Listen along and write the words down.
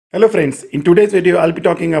Hello friends, in today's video I'll be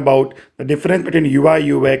talking about the difference between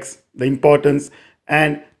UI UX, the importance,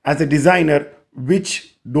 and as a designer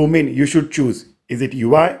which domain you should choose. Is it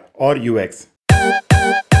UI or UX?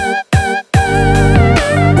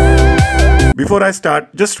 Before I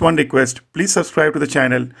start, just one request, please subscribe to the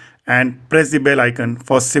channel and press the bell icon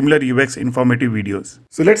for similar UX informative videos.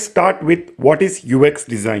 So let's start with what is UX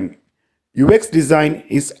design. UX design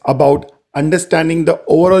is about understanding the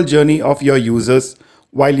overall journey of your users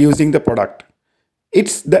while using the product.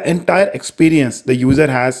 It's the entire experience the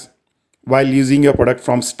user has while using your product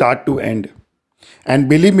from start to end. And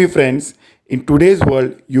believe me friends, in today's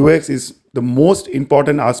world, UX is the most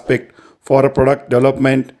important aspect for a product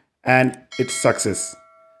development and its success.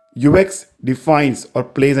 UX defines or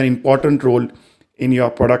plays an important role in your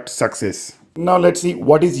product success. Now let's see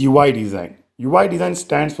what is UI design. UI design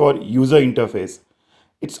stands for user interface.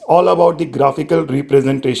 It's all about the graphical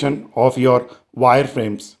representation of your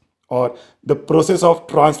wireframes or the process of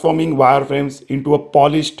transforming wireframes into a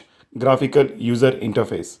polished graphical user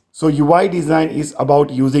interface. So UI design is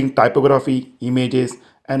about using typography, images,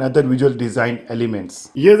 and other visual design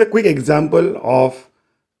elements. Here's a quick example of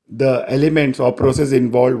the elements or process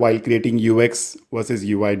involved while creating UX versus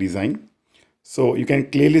UI design. So you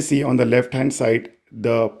can clearly see on the left hand side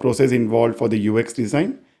the process involved for the UX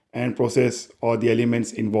design and process or the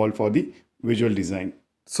elements involved for the visual design.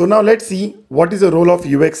 So now let's see what is the role of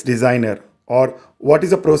UX designer or what is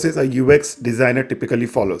the process a UX designer typically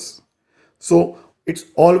follows. So it's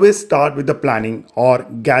always start with the planning or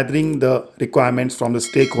gathering the requirements from the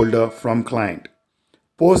stakeholder from client.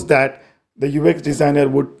 Post that the UX designer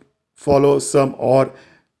would follow some or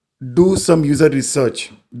do some user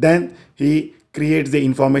research. Then he creates the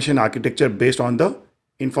information architecture based on the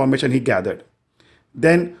information he gathered.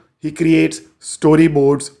 Then he creates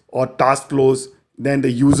storyboards or task flows, then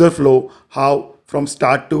the user flow, how from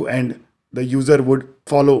start to end the user would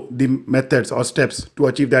follow the methods or steps to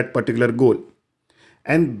achieve that particular goal.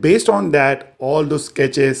 And based on that, all those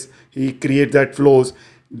sketches, he creates that flows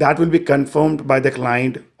that will be confirmed by the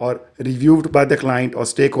client or reviewed by the client or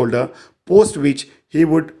stakeholder, post which he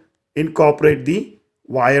would incorporate the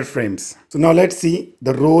wireframes. So now let's see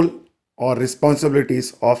the role or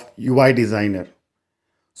responsibilities of UI designer.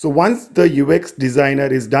 So once the UX designer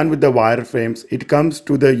is done with the wireframes, it comes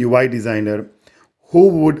to the UI designer who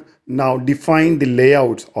would now define the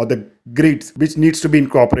layouts or the grids which needs to be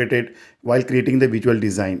incorporated while creating the visual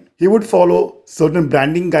design. He would follow certain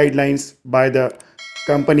branding guidelines by the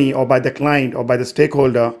company or by the client or by the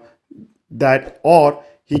stakeholder that, or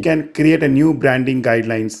he can create a new branding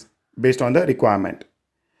guidelines based on the requirement.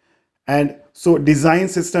 And so design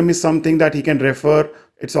system is something that he can refer.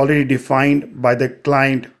 It's already defined by the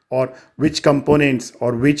client or which components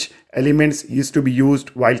or which elements used to be used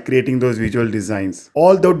while creating those visual designs.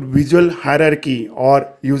 All the visual hierarchy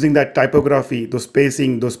or using that typography, those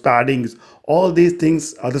spacing, those paddings, all these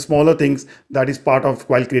things are the smaller things that is part of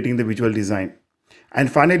while creating the visual design.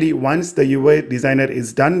 And finally, once the UI designer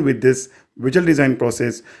is done with this visual design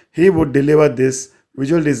process, he would deliver this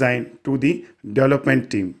visual design to the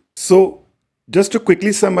development team. So just to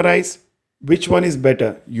quickly summarize, which one is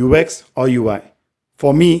better, UX or UI?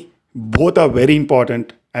 For me, both are very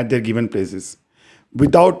important at their given places.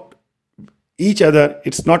 Without each other,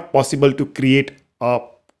 it's not possible to create a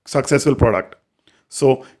successful product.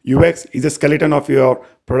 So UX is a skeleton of your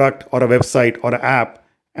product or a website or an app,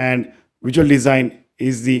 and visual design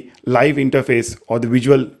is the live interface or the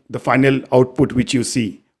visual, the final output which you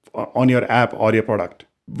see on your app or your product.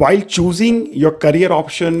 While choosing your career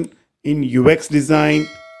option in UX design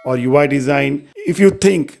or UI design, if you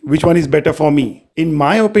think which one is better for me, in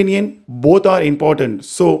my opinion, both are important.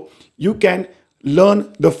 So you can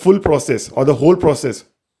learn the full process or the whole process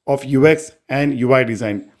of UX and UI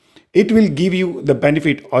design. It will give you the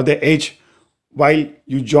benefit or the edge while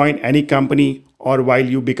you join any company or while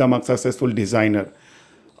you become a successful designer.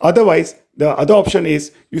 Otherwise, the other option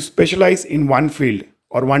is you specialize in one field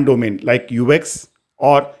or one domain like UX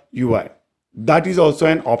or UI. That is also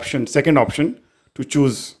an option, second option to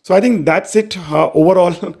choose. So I think that's it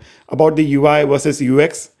overall about the UI versus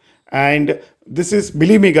UX. And this is,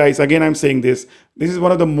 believe me guys, again I'm saying this is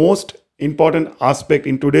one of the most important aspect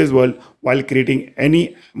in today's world while creating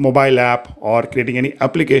any mobile app or creating any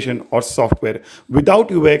application or software.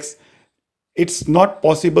 Without UX, it's not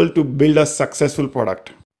possible to build a successful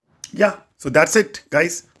product. Yeah, so that's it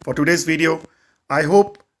guys for today's video. I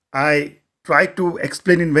hope I tried to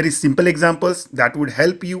explain in very simple examples that would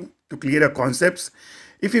help you to clear your concepts.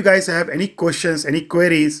 If you guys have any questions, any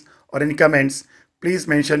queries or any comments, please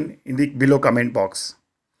mention in the below comment box.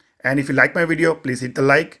 And if you like my video, please hit the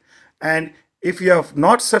like. And If you have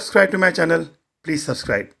not subscribed to my channel, please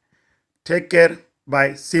subscribe. Take care.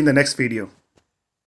 Bye. See you in the next video.